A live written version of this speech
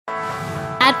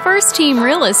First Team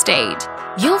Real Estate.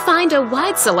 You'll find a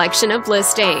wide selection of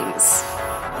listings.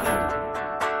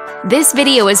 This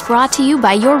video is brought to you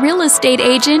by your real estate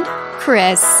agent,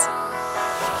 Chris.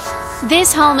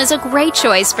 This home is a great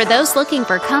choice for those looking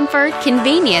for comfort,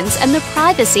 convenience, and the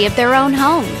privacy of their own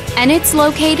home, and it's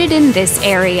located in this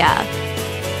area.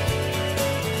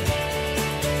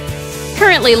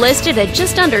 Currently listed at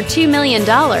just under $2 million.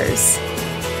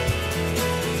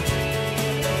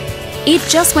 It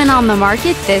just went on the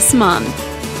market this month.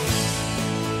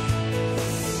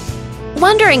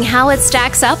 Wondering how it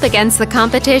stacks up against the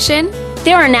competition?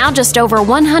 There are now just over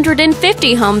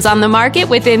 150 homes on the market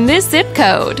within this zip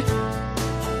code.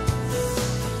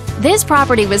 This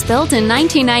property was built in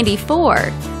 1994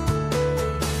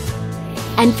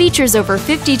 and features over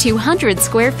 5,200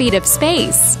 square feet of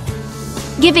space,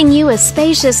 giving you a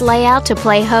spacious layout to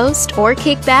play host or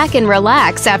kick back and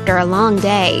relax after a long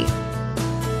day.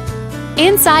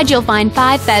 Inside you'll find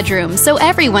 5 bedrooms, so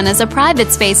everyone has a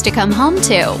private space to come home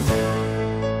to,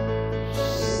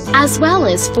 as well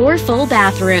as 4 full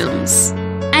bathrooms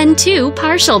and 2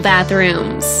 partial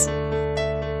bathrooms.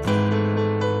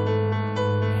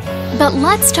 But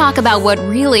let's talk about what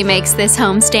really makes this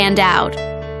home stand out.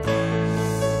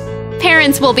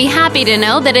 Parents will be happy to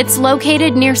know that it's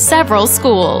located near several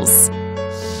schools.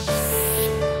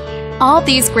 All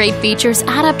these great features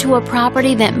add up to a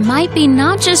property that might be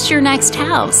not just your next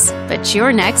house, but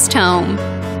your next home.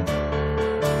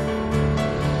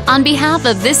 On behalf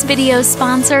of this video's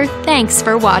sponsor, thanks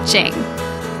for watching.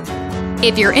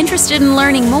 If you're interested in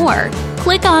learning more,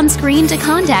 click on screen to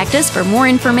contact us for more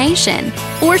information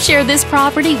or share this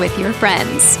property with your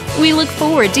friends. We look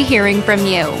forward to hearing from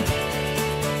you.